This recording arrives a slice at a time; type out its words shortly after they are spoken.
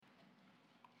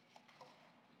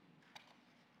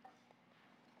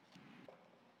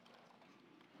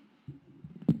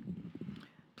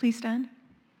Please stand.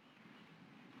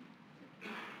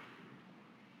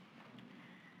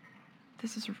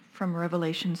 This is from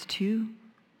Revelations 2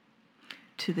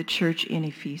 to the church in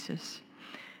Ephesus.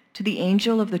 To the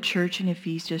angel of the church in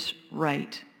Ephesus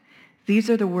write,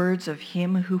 these are the words of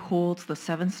him who holds the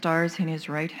 7 stars in his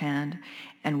right hand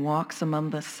and walks among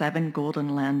the 7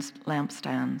 golden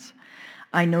lampstands.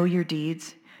 I know your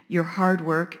deeds, your hard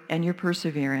work, and your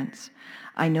perseverance.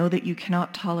 I know that you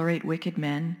cannot tolerate wicked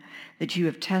men, that you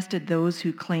have tested those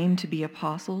who claim to be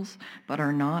apostles but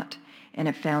are not, and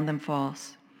have found them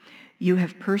false. You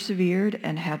have persevered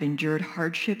and have endured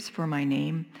hardships for my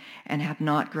name and have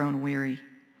not grown weary.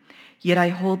 Yet I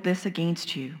hold this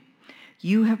against you.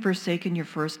 You have forsaken your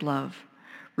first love.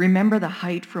 Remember the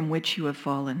height from which you have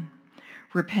fallen.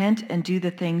 Repent and do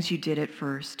the things you did at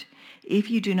first. If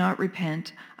you do not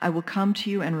repent, I will come to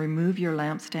you and remove your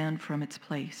lampstand from its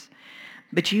place.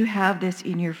 But you have this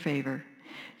in your favor.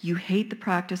 You hate the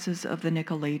practices of the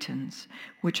Nicolaitans,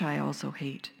 which I also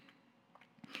hate.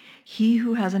 He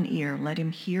who has an ear, let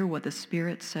him hear what the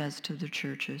Spirit says to the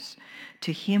churches.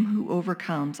 To him who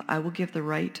overcomes, I will give the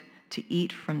right to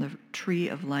eat from the tree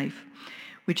of life,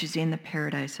 which is in the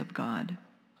paradise of God. And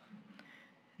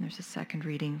there's a second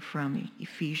reading from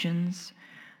Ephesians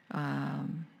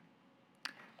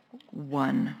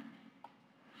 1.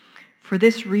 For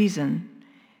this reason,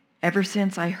 ever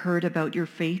since I heard about your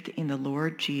faith in the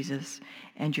Lord Jesus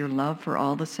and your love for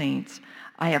all the saints,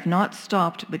 I have not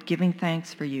stopped but giving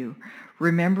thanks for you,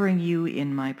 remembering you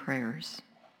in my prayers.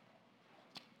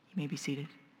 You may be seated.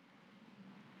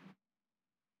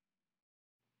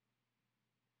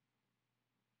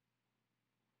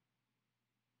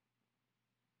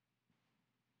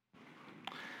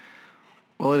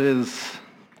 Well, it is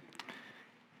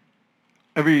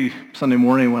every Sunday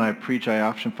morning when I preach, I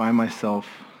often find myself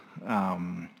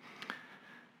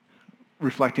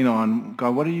reflecting on,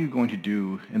 God, what are you going to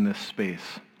do in this space?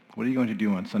 What are you going to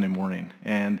do on Sunday morning?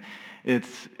 And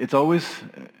it's always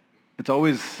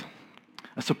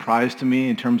a surprise to me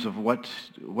in terms of what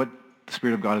the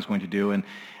Spirit of God is going to do. And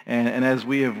as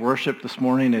we have worshiped this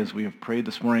morning, as we have prayed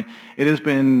this morning, it has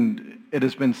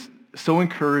been so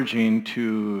encouraging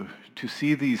to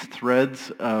see these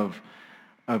threads of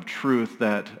truth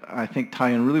that I think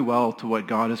tie in really well to what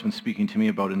God has been speaking to me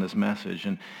about in this message,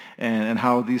 and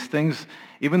how these things,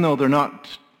 even though they're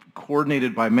not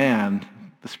coordinated by man,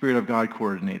 the Spirit of God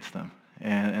coordinates them.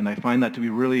 And I find that to be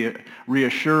really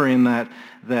reassuring that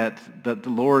the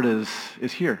Lord is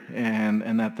here,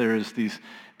 and that there's these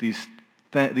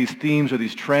themes or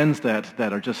these trends that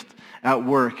are just at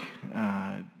work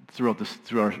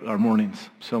through our mornings.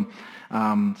 So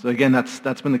again,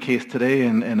 that's been the case today,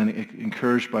 and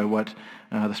encouraged by what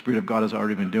the Spirit of God has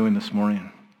already been doing this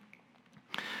morning.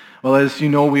 Well, as you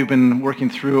know, we've been working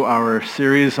through our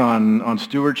series on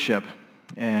stewardship,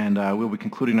 and we'll be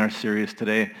concluding our series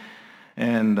today.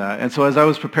 And so as I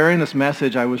was preparing this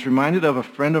message, I was reminded of a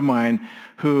friend of mine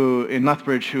in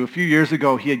Lethbridge who a few years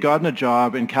ago, he had gotten a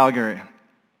job in Calgary.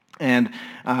 And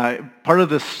part of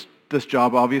this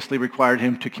job obviously required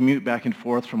him to commute back and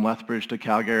forth from Lethbridge to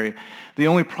Calgary. The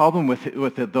only problem with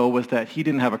it though was that he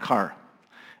didn't have a car.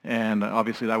 And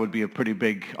obviously that would be a pretty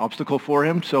big obstacle for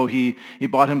him. So he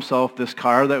bought himself this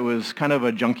car that was kind of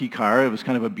a junky car. It was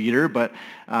kind of a beater, but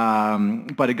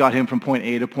it got him from point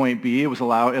A to point B. It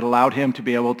allowed him to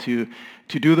be able to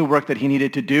do the work that he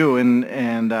needed to do.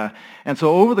 And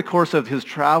so over the course of his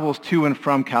travels to and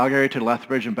from Calgary to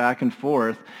Lethbridge and back and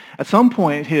forth, at some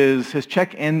point his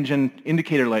check engine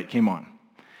indicator light came on.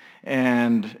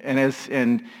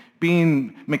 And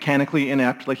being mechanically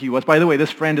inept like he was, by the way, this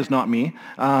friend is not me.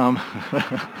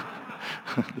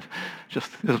 Just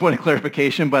one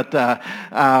clarification, but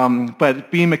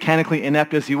being mechanically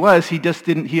inept as he was, he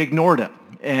ignored it.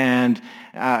 And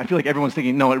I feel like everyone's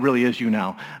thinking, no, it really is you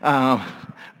now.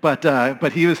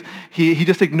 But he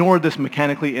just ignored this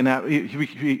mechanically inept.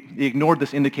 He ignored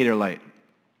this indicator light,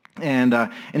 and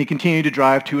he continued to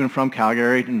drive to and from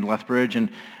Calgary and Lethbridge,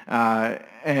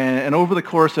 and over the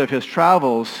course of his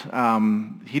travels,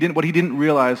 what he didn't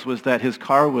realize was that his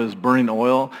car was burning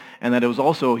oil, and that it was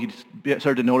also, he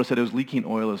started to notice that it was leaking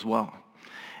oil as well.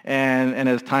 And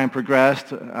as time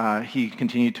progressed, he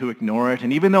continued to ignore it.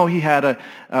 And even though he had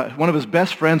one of his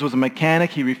best friends was a mechanic,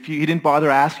 he didn't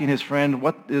bother asking his friend,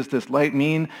 what does this light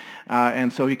mean?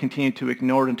 And so he continued to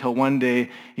ignore it until one day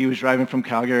he was driving from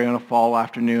Calgary on a fall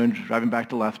afternoon, driving back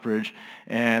to Lethbridge,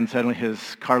 and suddenly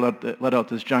his car let out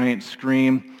this giant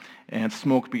scream, and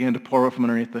smoke began to pour out from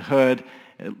underneath the hood.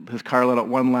 His car let out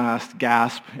one last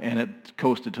gasp, and it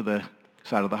coasted to the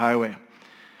side of the highway.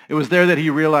 It was there that he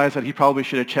realized that he probably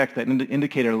should have checked that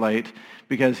indicator light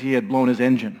because he had blown his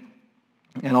engine.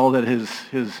 and all that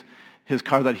his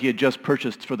car that he had just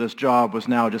purchased for this job was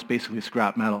now just basically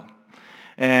scrap metal.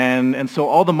 And so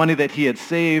all the money that he had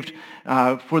saved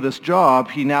for this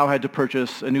job, he now had to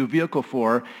purchase a new vehicle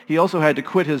for. He also had to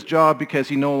quit his job because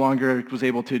he no longer was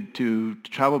able to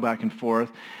travel back and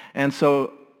forth. And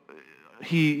so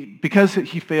because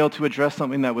he failed to address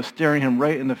something that was staring him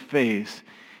right in the face,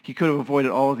 he could have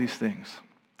avoided all of these things.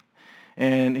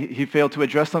 And he failed to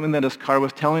address something that his car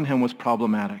was telling him was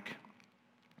problematic.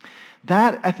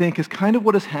 That, I think, is kind of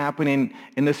what is happening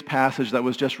in this passage that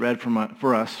was just read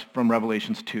for us from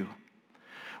Revelations 2,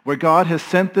 where God has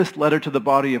sent this letter to the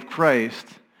body of Christ,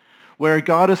 where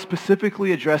God is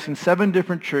specifically addressing 7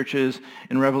 different churches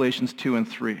in Revelations 2 and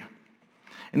 3.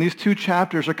 And these 2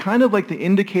 chapters are kind of like the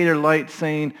indicator light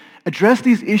saying, address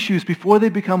these issues before they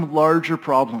become larger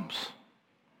problems.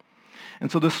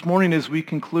 And so this morning, as we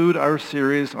conclude our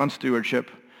series on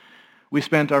stewardship, we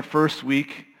spent our first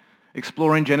week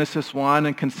exploring Genesis 1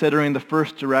 and considering the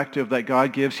first directive that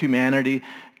God gives humanity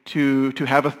to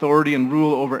have authority and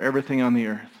rule over everything on the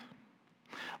earth.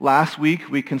 Last week,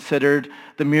 we considered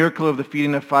the miracle of the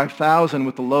feeding of 5,000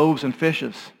 with the loaves and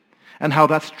fishes, and how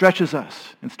that stretches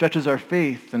us and stretches our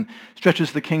faith and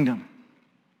stretches the kingdom.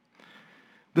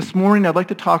 This morning, I'd like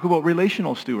to talk about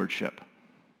relational stewardship.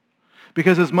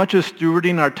 Because as much as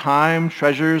stewarding our time,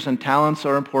 treasures, and talents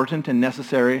are important and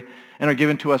necessary and are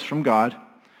given to us from God,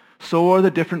 so are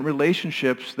the different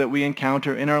relationships that we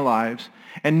encounter in our lives,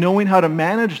 and knowing how to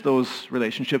manage those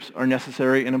relationships are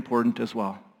necessary and important as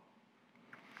well.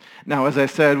 Now, as I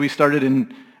said, we started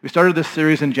this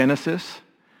series in Genesis,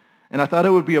 and I thought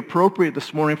it would be appropriate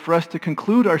this morning for us to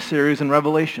conclude our series in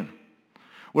Revelation,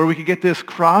 where we could get this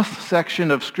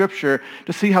cross-section of Scripture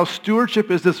to see how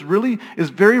stewardship is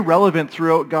very relevant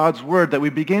throughout God's Word, that we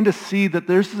begin to see that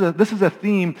this is a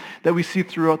theme that we see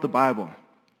throughout the Bible.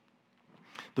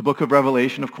 The book of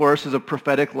Revelation, of course, is a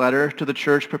prophetic letter to the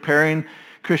church preparing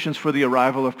Christians for the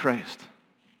arrival of Christ.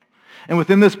 And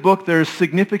within this book, there's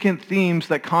significant themes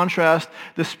that contrast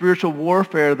the spiritual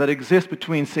warfare that exists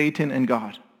between Satan and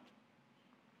God.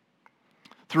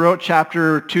 Throughout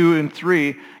chapter 2 and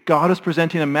 3, God is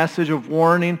presenting a message of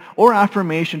warning or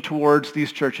affirmation towards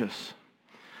these churches,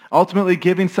 ultimately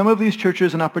giving some of these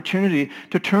churches an opportunity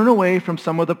to turn away from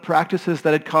some of the practices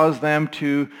that had caused them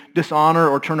to dishonor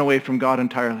or turn away from God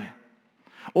entirely.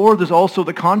 Or there's also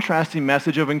the contrasting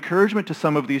message of encouragement to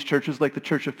some of these churches, like the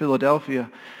Church of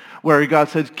Philadelphia, where God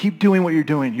says, keep doing what you're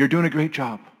doing. You're doing a great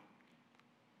job.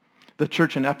 The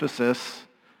church in Ephesus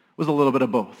was a little bit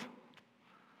of both.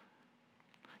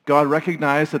 God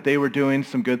recognized that they were doing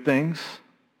some good things,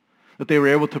 that they were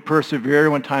able to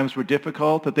persevere when times were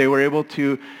difficult, that they were able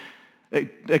to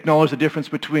acknowledge the difference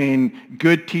between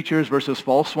good teachers versus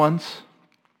false ones.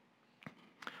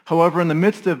 However, in the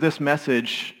midst of this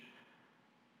message,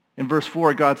 in verse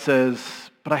 4, God says,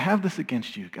 but I have this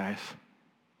against you, guys,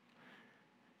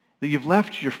 that you've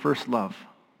left your first love.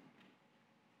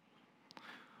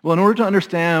 Well, in order to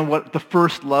understand what the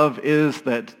first love is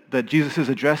that Jesus is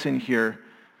addressing here,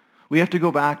 we have to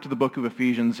go back to the book of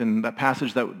Ephesians and that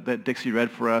passage that Dixie read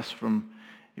for us from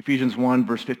Ephesians 1,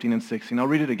 verse 15 and 16. I'll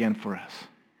read it again for us.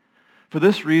 For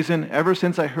this reason, ever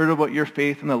since I heard about your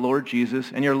faith in the Lord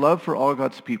Jesus and your love for all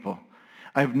God's people,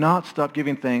 I have not stopped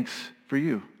giving thanks for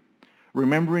you,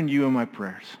 remembering you in my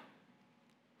prayers.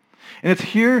 And it's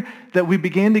here that we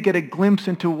begin to get a glimpse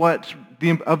into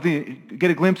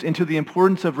the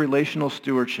importance of relational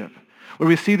stewardship, where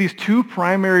we see these 2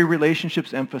 primary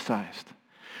relationships emphasized.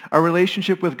 Our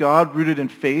relationship with God rooted in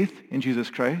faith in Jesus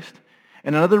Christ,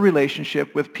 and another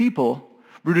relationship with people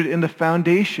rooted in the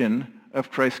foundation of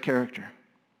Christ's character.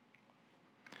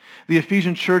 The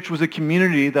Ephesian church was a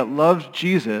community that loved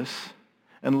Jesus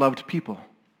and loved people.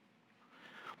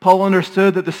 Paul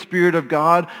understood that the Spirit of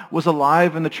God was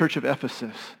alive in the church of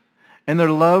Ephesus, and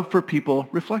their love for people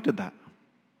reflected that.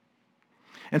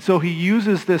 And so he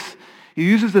uses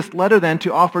this letter then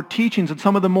to offer teachings on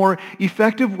some of the more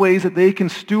effective ways that they can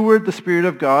steward the Spirit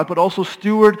of God, but also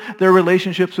steward their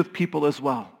relationships with people as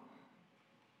well.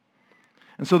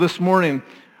 And so this morning,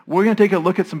 we're going to take a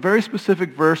look at some very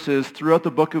specific verses throughout the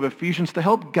book of Ephesians to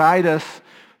help guide us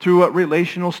through what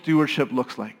relational stewardship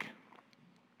looks like.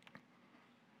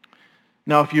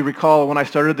 Now, if you recall, when I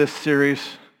started this series,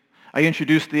 I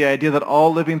introduced the idea that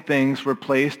all living things were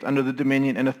placed under the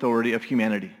dominion and authority of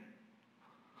humanity.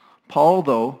 Paul,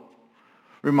 though,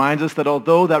 reminds us that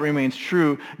although that remains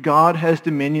true, God has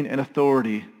dominion and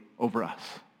authority over us.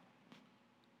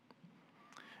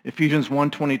 Ephesians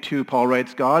 1:22, Paul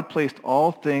writes, God placed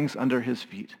all things under his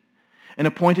feet and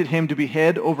appointed him to be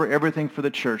head over everything for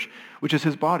the church, which is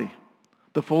his body,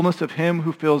 the fullness of him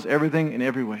who fills everything in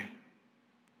every way.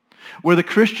 where the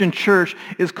Christian church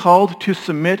is called to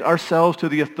submit ourselves to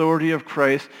the authority of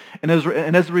Christ and as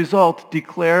a result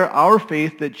declare our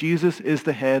faith that Jesus is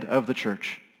the head of the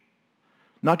church.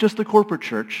 Not just the corporate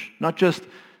church, not just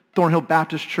Thornhill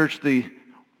Baptist Church, the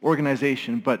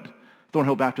organization, but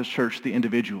Thornhill Baptist Church, the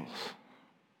individuals.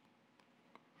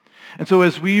 And so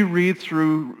as we read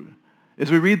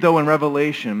though in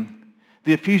Revelation,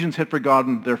 the Ephesians had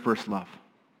forgotten their first love,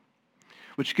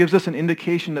 which gives us an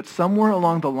indication that somewhere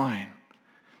along the line,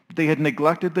 they had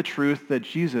neglected the truth that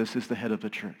Jesus is the head of the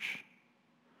church.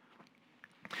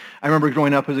 I remember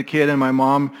growing up as a kid, and my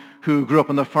mom, who grew up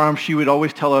on the farm, she would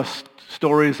always tell us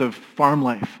stories of farm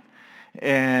life.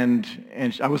 And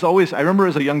I remember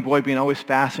as a young boy being always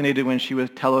fascinated when she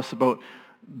would tell us about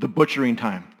the butchering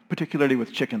time, particularly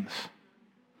with chickens,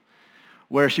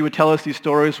 where she would tell us these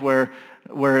stories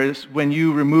whereas when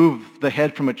you remove the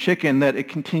head from a chicken, that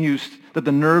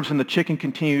the nerves in the chicken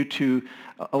continue to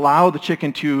allow the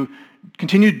chicken to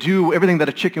continue to do everything that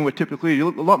a chicken would typically do,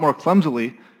 a lot more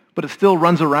clumsily, but it still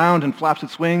runs around and flaps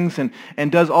its wings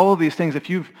and does all of these things.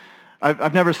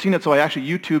 I've never seen it, so I actually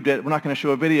YouTubed it. We're not going to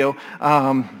show a video.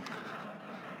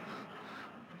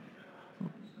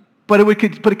 But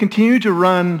it continued to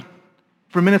run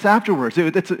for minutes afterwards.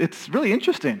 It's really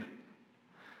interesting.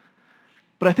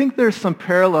 But I think there's some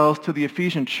parallels to the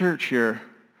Ephesian church here,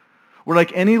 where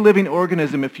like any living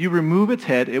organism, if you remove its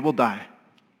head, it will die.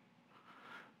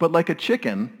 But like a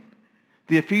chicken,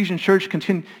 the Ephesian church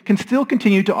can still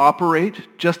continue to operate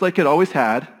just like it always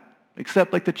had,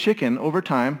 except like the chicken, over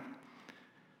time,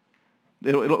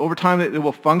 it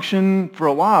will function for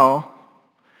a while,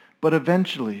 but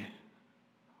eventually,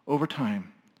 over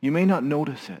time, you may not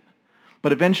notice it,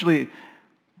 but eventually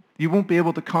you won't be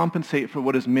able to compensate for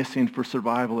what is missing for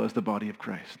survival as the body of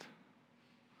Christ.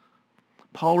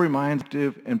 Paul reminds us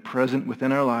active and present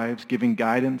within our lives, giving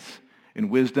guidance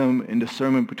and wisdom and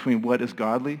discernment between what is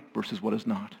godly versus what is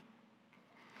not.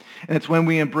 And it's when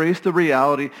we embrace the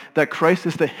reality that Christ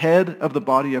is the head of the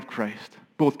body of Christ,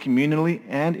 both communally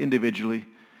and individually,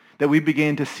 that we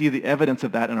begin to see the evidence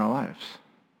of that in our lives.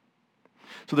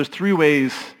 So there's 3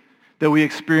 ways that we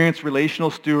experience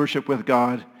relational stewardship with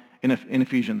God in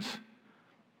Ephesians: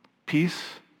 peace,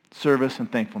 service,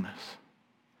 and thankfulness.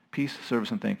 Peace,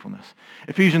 service, and thankfulness.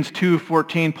 Ephesians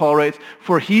 2:14, Paul writes,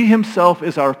 "For he himself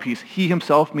is our peace." He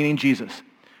himself meaning Jesus.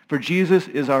 For Jesus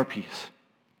is our peace.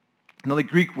 Now the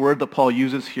Greek word that Paul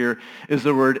uses here is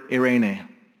the word eirene,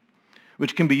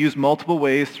 which can be used multiple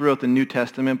ways throughout the New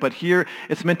Testament, but here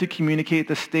it's meant to communicate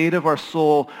the state of our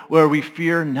soul where we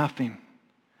fear nothing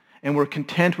and we're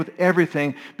content with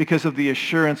everything because of the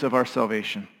assurance of our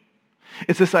salvation.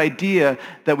 It's this idea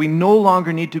that we no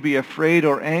longer need to be afraid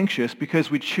or anxious because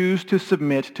we choose to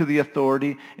submit to the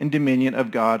authority and dominion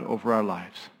of God over our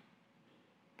lives.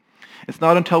 It's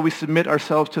not until we submit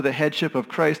ourselves to the headship of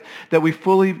Christ that we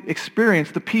fully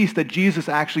experience the peace that Jesus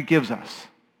actually gives us.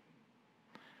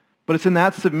 But it's in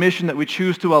that submission that we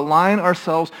choose to align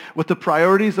ourselves with the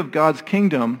priorities of God's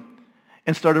kingdom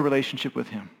and start a relationship with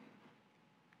him.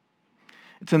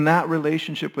 It's in that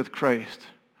relationship with Christ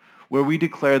where we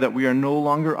declare that we are no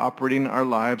longer operating our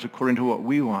lives according to what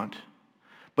we want,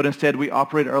 but instead we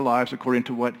operate our lives according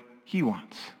to what he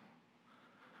wants.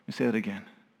 Let me say that again.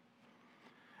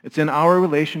 It's in our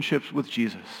relationships with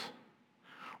Jesus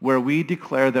where we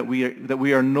declare that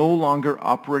we are no longer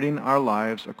operating our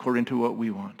lives according to what we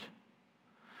want,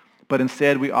 but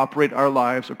instead we operate our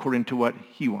lives according to what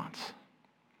he wants.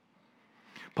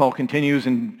 Paul continues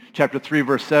in chapter 3,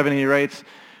 verse 7, he writes,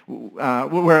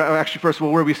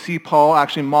 where we see Paul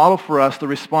actually model for us the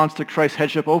response to Christ's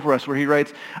headship over us, where he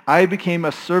writes, "I became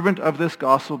a servant of this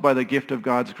gospel by the gift of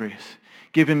God's grace,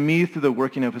 given me through the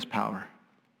working of his power."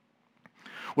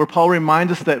 Where Paul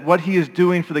reminds us that what he is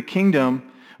doing for the kingdom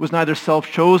was neither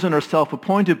self-chosen or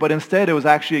self-appointed, but instead it was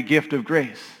actually a gift of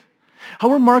grace.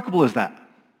 How remarkable is that?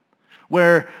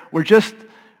 Where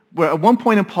at one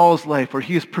point in Paul's life where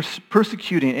he is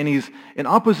persecuting and he's in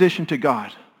opposition to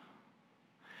God,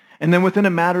 and then within a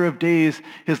matter of days,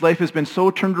 his life has been so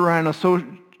turned around and so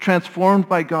transformed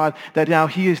by God that now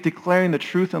he is declaring the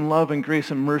truth and love and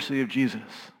grace and mercy of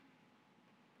Jesus.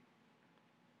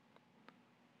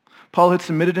 Paul had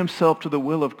submitted himself to the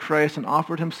will of Christ and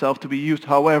offered himself to be used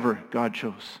however God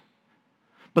chose.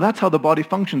 But that's how the body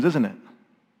functions, isn't it?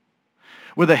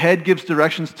 Where the head gives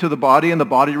directions to the body and the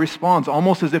body responds,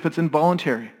 almost as if it's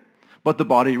involuntary, but the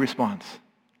body responds.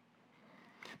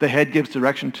 The head gives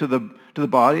direction to the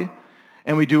body,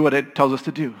 and we do what it tells us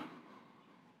to do.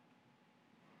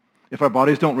 If our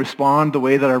bodies don't respond the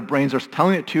way that our brains are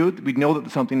telling it to, we know that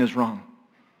something is wrong.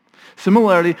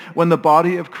 Similarly, when the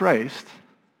body of Christ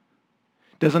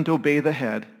doesn't obey the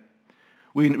head,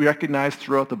 We recognize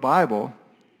throughout the Bible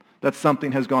that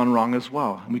something has gone wrong as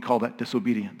well, and we call that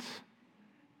disobedience.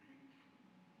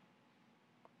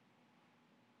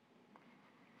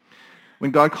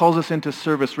 When God calls us into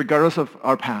service, regardless of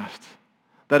our past,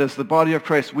 that as the body of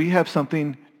Christ, we have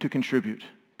something to contribute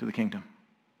to the kingdom.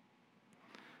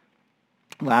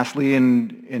 Lastly,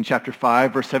 in chapter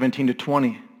 5, verse 17 to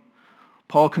 20,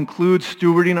 Paul concludes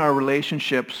stewarding our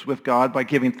relationships with God by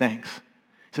giving thanks.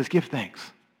 He says, give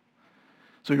thanks.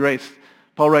 So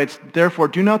Paul writes, therefore,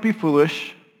 do not be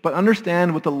foolish, but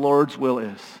understand what the Lord's will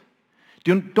is.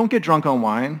 Don't get drunk on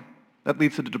wine. That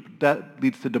leads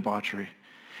to debauchery.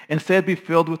 Instead, be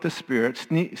filled with the Spirit,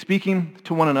 speaking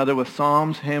to one another with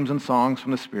psalms, hymns, and songs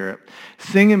from the Spirit.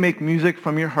 Sing and make music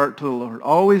from your heart to the Lord,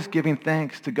 always giving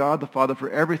thanks to God the Father for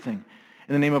everything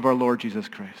in the name of our Lord Jesus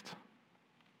Christ.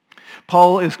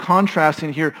 Paul is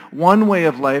contrasting here one way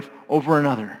of life over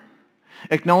another,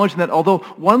 acknowledging that although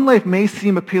one life may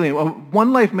seem appealing,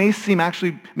 one life may seem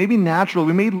actually maybe natural,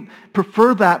 we may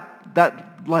prefer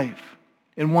that life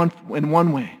in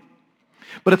one way.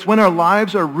 But it's when our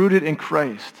lives are rooted in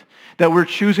Christ that we're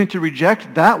choosing to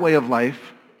reject that way of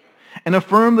life and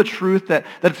affirm the truth that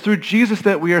it's through Jesus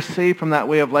that we are saved from that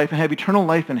way of life and have eternal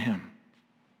life in him.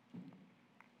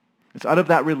 It's out of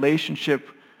that relationship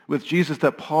with Jesus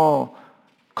that Paul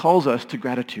calls us to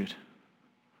gratitude,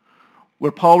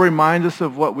 where Paul reminds us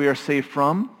of what we are saved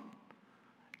from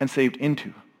and saved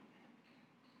into.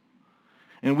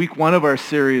 In week 1 of our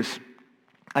series,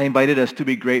 I invited us to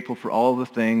be grateful for all the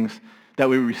things that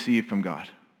we receive from God.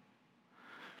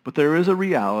 But there is a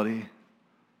reality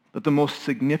that the most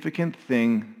significant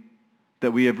thing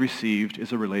that we have received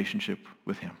is a relationship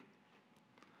with him,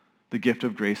 the gift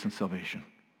of grace and salvation.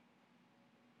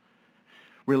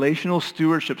 Relational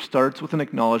stewardship starts with an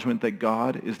acknowledgement that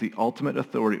God is the ultimate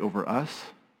authority over us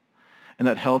and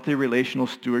that healthy relational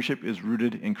stewardship is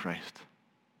rooted in Christ,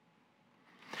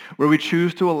 where we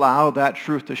choose to allow that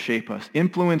truth to shape us,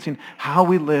 influencing how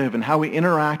we live and how we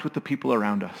interact with the people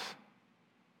around us.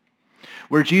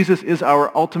 Where Jesus is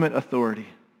our ultimate authority,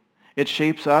 it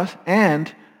shapes us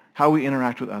and how we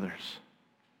interact with others.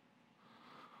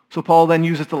 So Paul then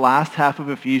uses the last half of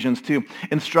Ephesians to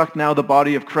instruct now the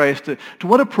body of Christ to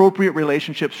what appropriate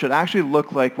relationships should actually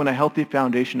look like when a healthy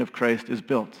foundation of Christ is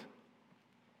built.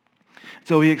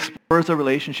 So he explores the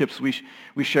relationships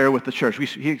we share with the church.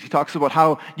 He talks about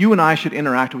how you and I should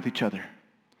interact with each other.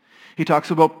 He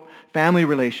talks about family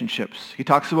relationships. He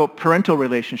talks about parental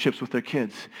relationships with their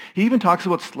kids. He even talks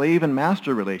about slave and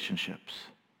master relationships.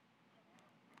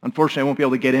 Unfortunately, I won't be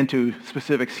able to get into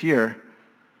specifics here,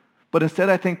 but instead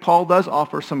I think Paul does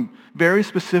offer some very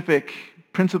specific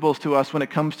principles to us when it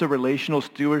comes to relational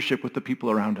stewardship with the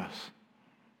people around us.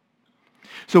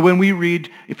 So when we read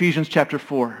Ephesians chapter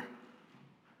 4,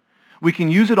 we can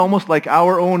use it almost like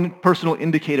our own personal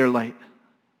indicator light,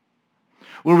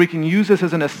 where we can use this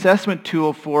as an assessment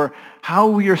tool for how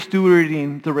we are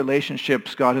stewarding the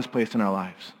relationships God has placed in our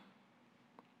lives.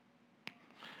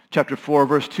 Chapter 4,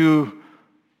 verse 2,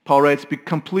 Paul writes, be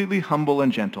completely humble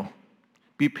and gentle.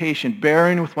 Be patient,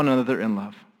 bearing with one another in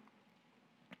love.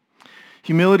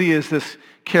 Humility is this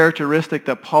characteristic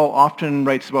that Paul often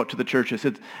writes about to the churches.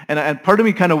 And part of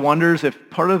me kind of wonders if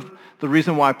part of the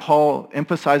reason why Paul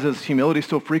emphasizes humility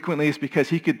so frequently is because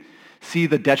he could see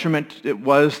the detriment it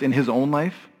was in his own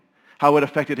life, how it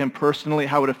affected him personally,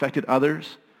 how it affected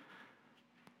others.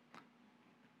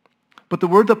 But the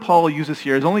word that Paul uses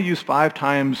here is only used 5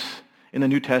 times in the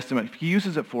New Testament. He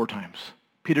uses it 4 times.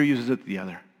 Peter uses it the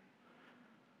other.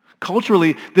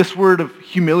 Culturally, this word of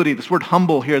humility, this word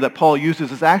humble here that Paul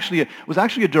uses was actually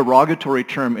a derogatory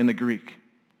term in the Greek.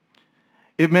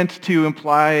 It meant to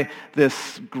imply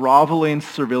this groveling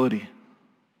servility.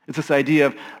 It's this idea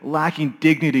of lacking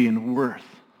dignity and worth.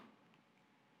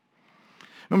 I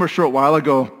remember a short while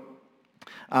ago,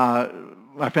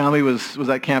 my family was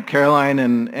at Camp Caroline,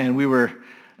 and we were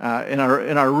in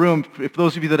our room. If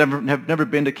those of you that have never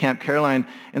been to Camp Caroline,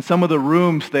 in some of the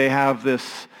rooms they have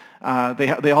this.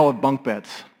 They all have bunk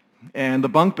beds, and the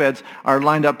bunk beds are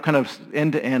lined up kind of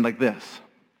end to end like this.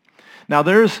 Now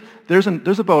there's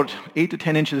about 8 to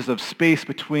 10 inches of space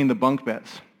between the bunk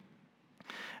beds,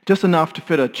 just enough to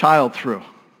fit a child through.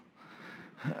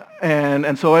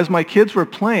 And so as my kids were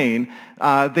playing,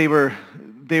 they were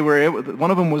able,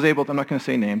 one of them was able. I'm not going to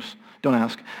say names. Don't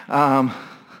ask.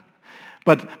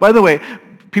 But by the way,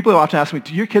 people often ask me,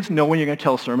 do your kids know when you're going to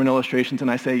tell sermon illustrations?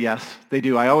 And I say, yes, they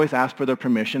do. I always ask for their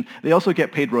permission. They also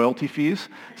get paid royalty fees,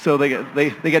 so they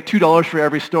get $2 for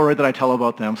every story that I tell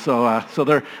about them. So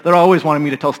they're always wanting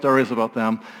me to tell stories about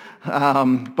them.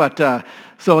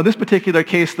 So in this particular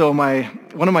case, though,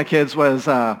 one of my kids was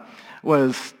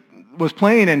was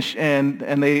playing,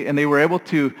 and they were able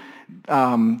to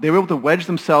wedge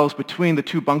themselves between the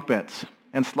two bunk beds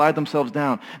and slide themselves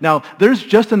down. Now, there's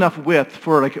just enough width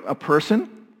for like a person,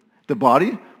 the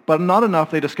body, but not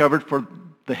enough, they discovered, for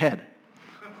the head.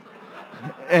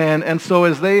 And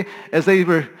so they're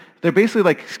basically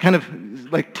like kind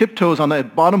of like tiptoes on the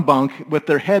bottom bunk with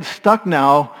their heads stuck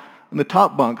now in the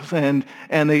top bunks,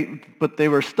 but they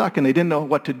were stuck and they didn't know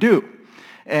what to do.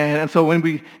 And so when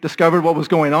we discovered what was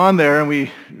going on there, and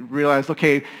we realized,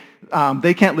 okay,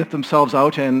 they can't lift themselves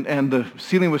out, and the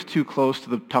ceiling was too close to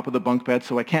the top of the bunk bed,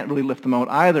 so I can't really lift them out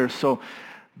either. So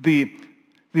the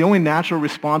only natural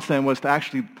response then was to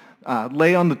actually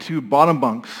lay on the two bottom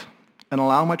bunks and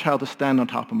allow my child to stand on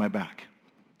top of my back.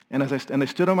 And as they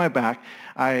stood on my back,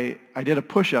 I did a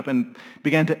push-up and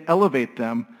began to elevate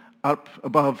them up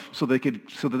above so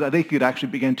that they could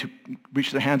actually begin to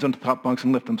reach their hands onto the top bunks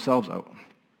and lift themselves out.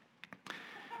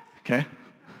 Okay?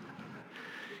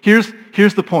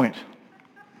 Here's the point.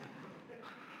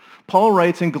 Paul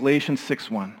writes in Galatians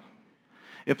 6:1,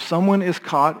 if someone is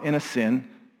caught in a sin,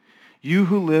 you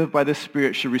who live by the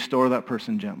Spirit should restore that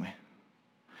person gently.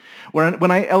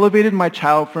 When I elevated my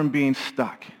child from being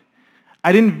stuck,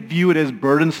 I didn't view it as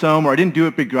burdensome, or I didn't do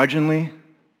it begrudgingly.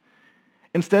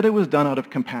 Instead, it was done out of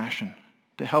compassion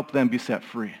to help them be set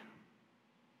free.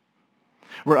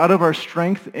 We're out of our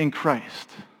strength in Christ.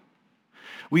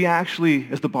 We actually,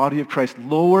 as the body of Christ,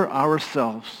 lower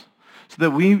ourselves so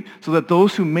that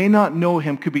those who may not know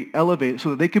him could be elevated, so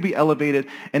that they could be elevated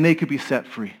and they could be set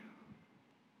free.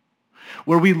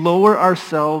 Where we lower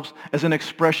ourselves as an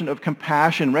expression of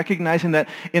compassion, recognizing that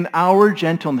in our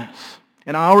gentleness,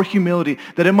 in our humility,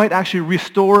 that it might actually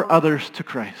restore others to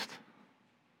Christ.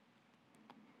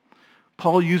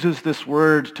 Paul uses this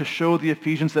word to show the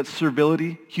Ephesians that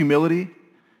servility, humility,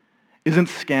 isn't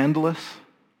scandalous.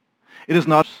 It is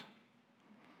not,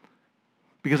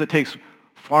 because it takes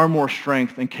far more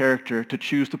strength and character to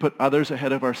choose to put others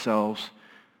ahead of ourselves,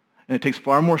 and it takes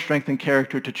far more strength and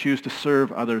character to choose to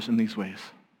serve others in these ways.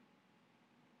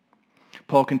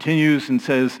 Paul continues and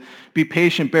says, be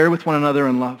patient, bear with one another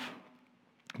in love.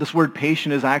 This word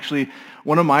patient is actually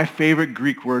one of my favorite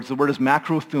Greek words. The word is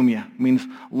makrothumia. It means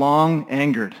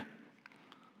long-angered.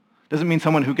 It doesn't mean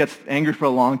someone who gets angered for a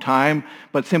long time,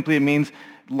 but simply it means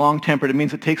long-tempered. It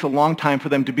means it takes a long time for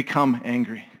them to become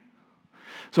angry.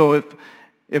 So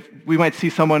if we might see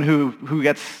someone who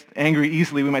gets angry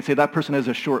easily, we might say that person has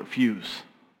a short fuse.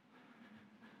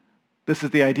 This is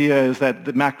the idea, is that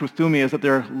the makrothumia is that they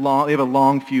have a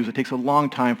long fuse. It takes a long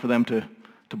time for them to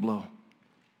blow.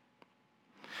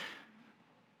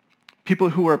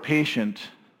 People who are patient,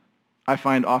 I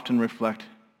find, often reflect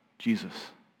Jesus.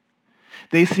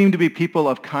 They seem to be people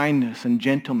of kindness and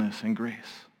gentleness and grace.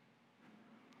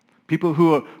 People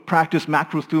who practice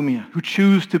makrothumia, who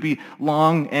choose to be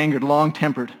long-angered,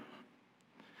 long-tempered,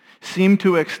 seem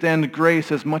to extend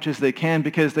grace as much as they can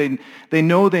because they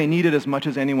know they need it as much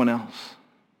as anyone else.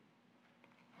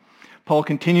 Paul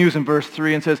continues in verse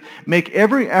 3 and says, make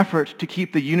every effort to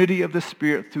keep the unity of the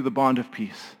Spirit through the bond of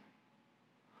peace.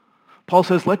 Paul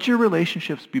says, let your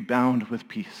relationships be bound with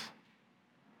peace.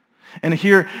 And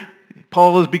here,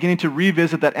 Paul is beginning to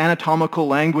revisit that anatomical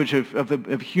language of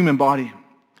the human body,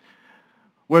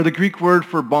 where the Greek word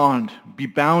for bond, be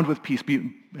bound with peace,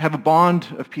 have a bond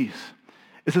of peace.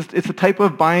 It's a type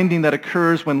of binding that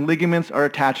occurs when ligaments are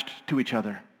attached to each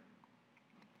other.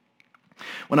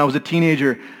 When I was a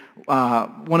teenager,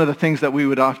 one of the things that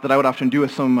I would often do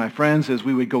with some of my friends is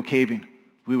we would go caving.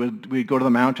 We'd go to the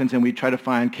mountains and we'd try to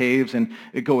find caves and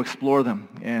go explore them.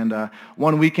 And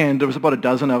one weekend, there was about a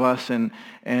dozen of us, and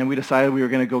we decided we were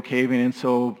going to go caving. And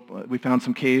so we found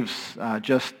some caves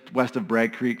just west of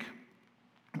Bragg Creek.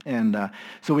 And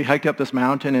so we hiked up this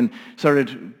mountain and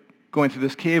started going through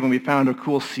this cave, and we found a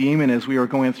cool seam. And as we were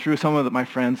going through, some of my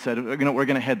friends said, we're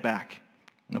going to head back.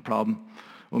 No problem.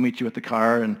 We'll meet you at the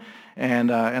car.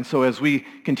 And so as we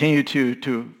continued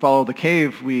to follow the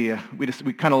cave, we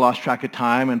kind of lost track of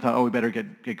time and thought, we better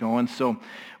get going. So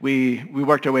we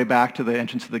worked our way back to the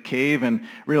entrance of the cave and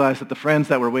realized that the friends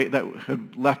that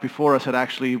had left before us had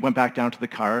actually went back down to the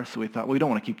car. So we thought, we don't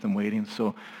want to keep them waiting,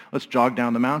 so let's jog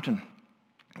down the mountain.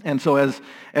 And so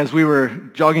as we were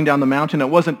jogging down the mountain, it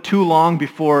wasn't too long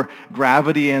before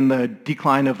gravity and the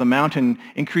decline of the mountain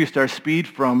increased our speed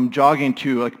from jogging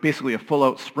to basically a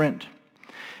full-out sprint.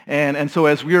 And so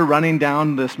as we were running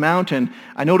down this mountain,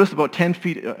 I noticed about 10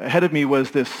 feet ahead of me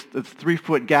was this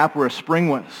 3-foot gap where a spring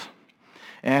was.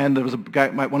 And there was a guy,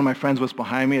 one of my friends was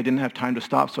behind me. I didn't have time to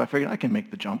stop, so I figured I can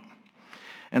make the jump.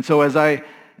 And so as I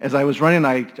was running,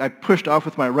 I pushed off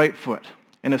with my right foot.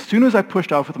 And as soon as I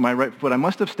pushed off with my right foot, I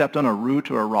must have stepped on a root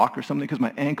or a rock or something because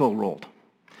my ankle rolled.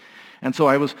 And so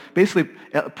I was basically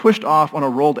pushed off on a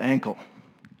rolled ankle.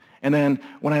 And then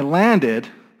when I landed,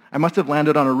 I must have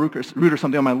landed on a root or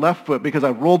something on my left foot because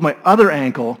I rolled my other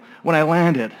ankle when I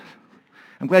landed.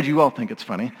 I'm glad you all think it's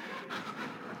funny.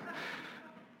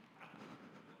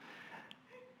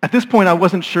 At this point, I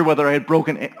wasn't sure whether I had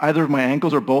broken either of my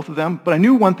ankles or both of them, but I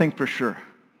knew one thing for sure.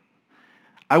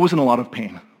 I was in a lot of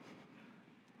pain.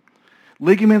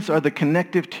 Ligaments are the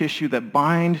connective tissue that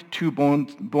bind two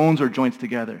bones or joints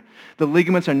together. The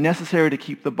ligaments are necessary to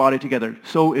keep the body together.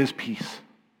 So is peace.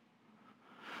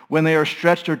 When they are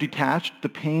stretched or detached, the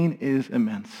pain is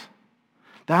immense.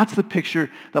 That's the picture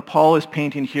that Paul is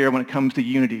painting here when it comes to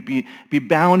unity. Be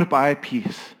bound by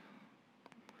peace.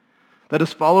 That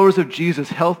as followers of Jesus,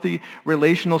 healthy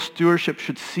relational stewardship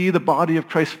should see the body of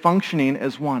Christ functioning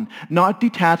as one, not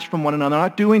detached from one another,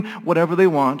 not doing whatever they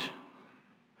want,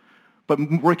 but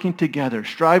working together,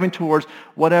 striving towards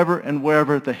whatever and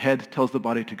wherever the head tells the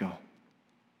body to go.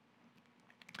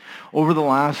 Over the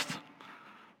last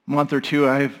month or two,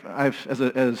 I've as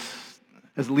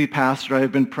a lead pastor,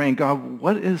 I've been praying, God,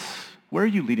 where are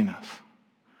you leading us?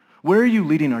 Where are you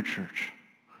leading our church?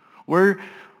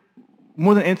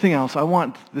 More than anything else, I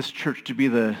want this church to be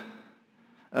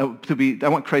I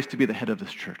want Christ to be the head of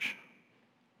this church.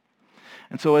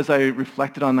 And so as I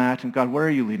reflected on that, and God, where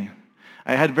are you leading?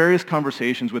 I had various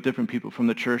conversations with different people from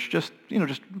the church, just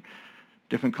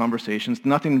different conversations,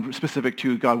 nothing specific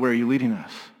to, God, where are you leading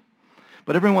us?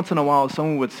 But every once in a while,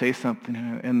 someone would say something,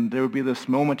 and there would be this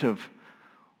moment of,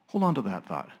 hold on to that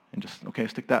thought, and just, okay,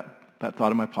 stick that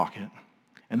thought in my pocket.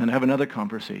 And then have another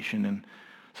conversation, and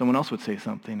someone else would say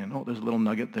something, and there's a little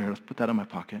nugget there. Let's put that in my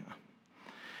pocket.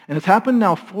 And it's happened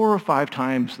now 4 or 5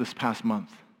 times this past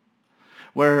month,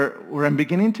 where I'm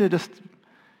beginning to just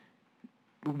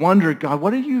wonder, God,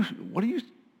 what are you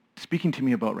speaking to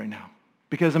me about right now?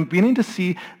 Because I'm beginning to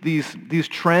see these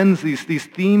trends, these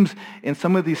themes in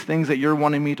some of these things that you're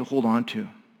wanting me to hold on to.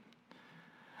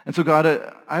 And so,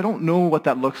 God, I don't know what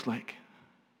that looks like.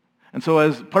 And so,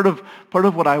 as part of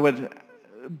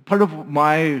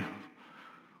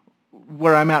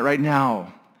where I'm at right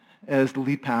now as the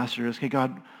lead pastor is, okay,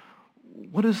 God,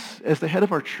 as the head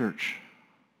of our church,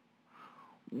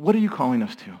 what are you calling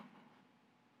us to?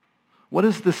 What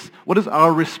is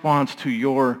our response to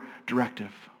your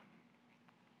directive?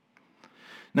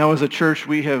 Now, as a church,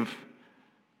 we have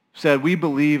said we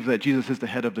believe that Jesus is the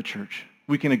head of the church.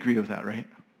 We can agree with that, right?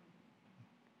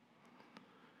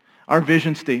 Our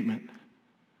vision statement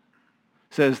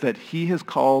says that he has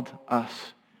called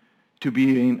us to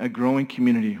being a growing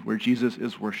community where Jesus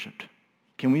is worshipped.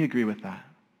 Can we agree with that?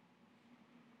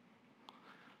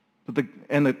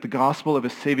 And that the gospel of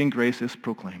his saving grace is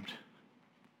proclaimed.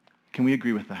 Can we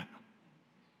agree with that?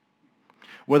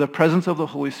 Where the presence of the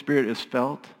Holy Spirit is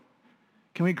felt.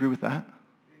 Can we agree with that?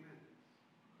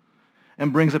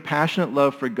 And brings a passionate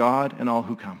love for God and all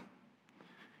who come.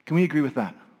 Can we agree with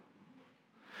that?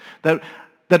 That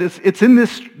it's in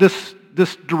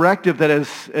this directive that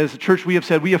as a church we have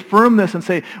said, we affirm this and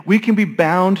say we can be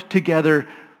bound together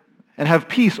and have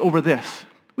peace over this.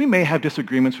 We may have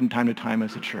disagreements from time to time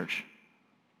as a church,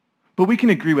 but we can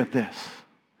agree with this.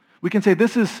 We can say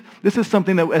this is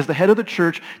something that as the head of the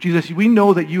church, Jesus, we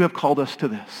know that you have called us to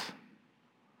this.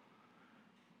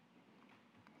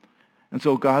 And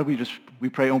so God, we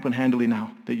pray open-handedly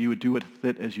now that you would do with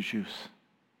it as you choose.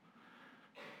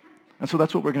 And so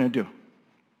that's what we're going to do.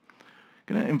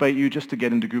 I'm going to invite you just to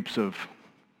get into groups of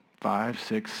 5,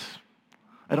 6.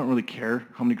 I don't really care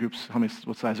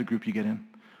what size of group you get in.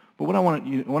 But what I want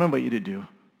to invite you to do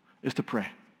is to pray.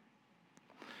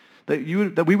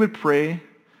 That we would pray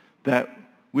that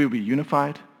we would be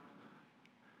unified,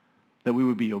 that we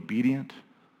would be obedient,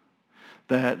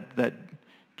 that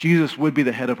Jesus would be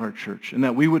the head of our church, and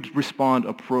that we would respond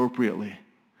appropriately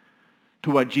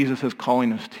to what Jesus is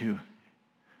calling us to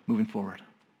moving forward.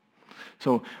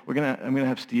 So I'm going to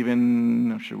have Stephen,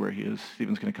 not sure where he is.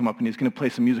 Stephen's going to come up and he's going to play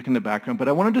some music in the background. But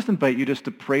I want to just invite you just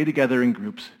to pray together in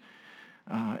groups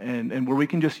and where we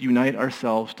can just unite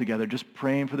ourselves together, just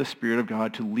praying for the Spirit of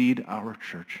God to lead our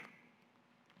church.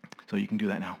 So you can do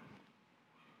that now.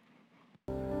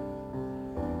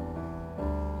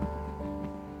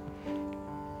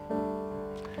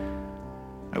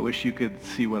 I wish you could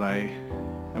see what I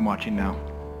am watching now,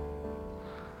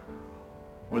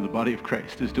 where the body of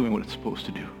Christ is doing what it's supposed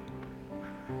to do,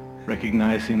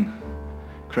 recognizing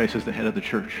Christ as the head of the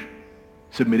church,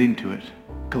 submitting to it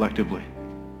collectively.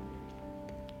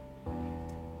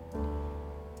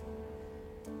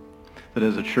 That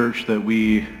as a church that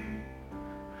we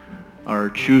are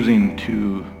choosing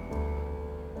to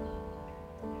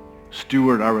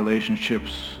steward our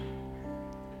relationships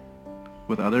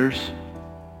with others,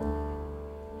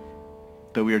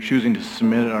 that we are choosing to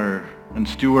submit and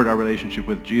steward our relationship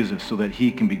with Jesus so that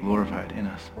he can be glorified in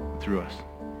us, through us.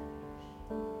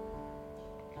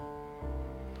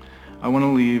 I want to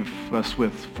leave us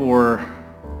with 4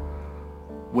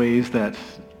 ways that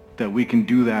we can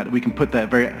do that. We can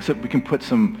put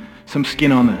some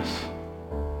skin on this.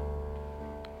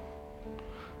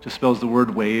 Just spells the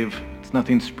word wave. It's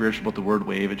nothing spiritual about the word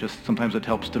wave. Sometimes it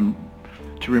helps to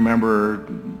remember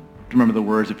the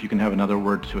words if you can have another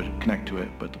word to connect to it.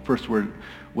 But the first word,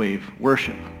 wave,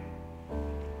 worship.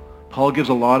 Paul gives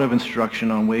a lot of instruction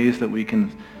on ways that we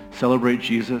can celebrate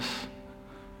Jesus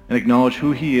and acknowledge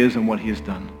who he is and what he has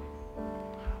done.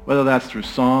 Whether that's through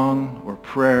song or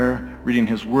prayer, reading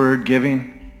his word,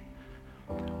 giving.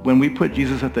 When we put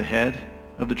Jesus at the head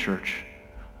of the church,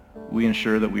 we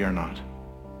ensure that we are not.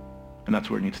 And that's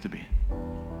where it needs to be.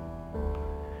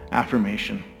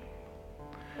 Affirmation.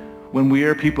 When we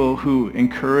are people who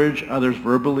encourage others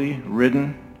verbally,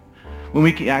 written, when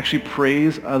we actually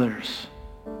praise others,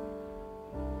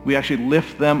 we actually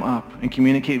lift them up and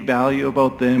communicate value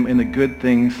about them and the good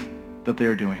things that they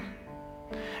are doing.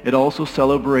 It also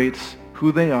celebrates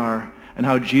who they are and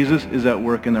how Jesus is at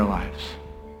work in their lives.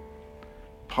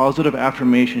 Positive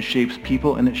affirmation shapes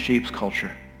people and it shapes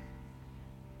culture.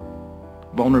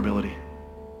 Vulnerability.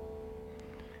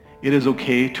 It is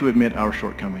okay to admit our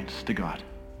shortcomings to God.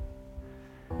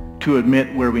 To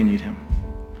admit where we need him.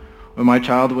 When my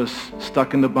child was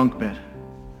stuck in the bunk bed,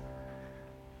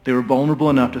 they were vulnerable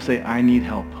enough to say, I need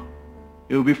help.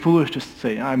 It would be foolish to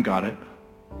say, I've got it.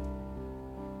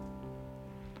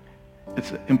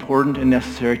 It's important and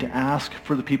necessary to ask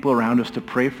for the people around us to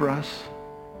pray for us,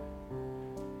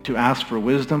 to ask for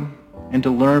wisdom, and to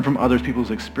learn from other people's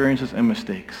experiences and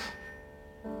mistakes.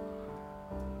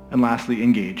 And lastly,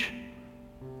 engage.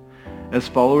 As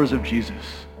followers of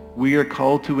Jesus, we are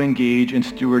called to engage in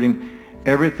stewarding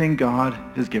everything God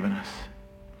has given us.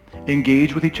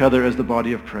 Engage with each other as the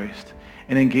body of Christ,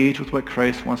 and engage with what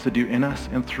Christ wants to do in us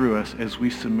and through us as we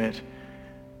submit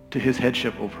to his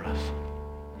headship over us.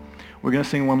 We're going to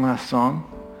sing one last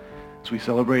song as we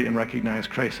celebrate and recognize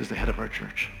Christ as the head of our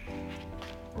church.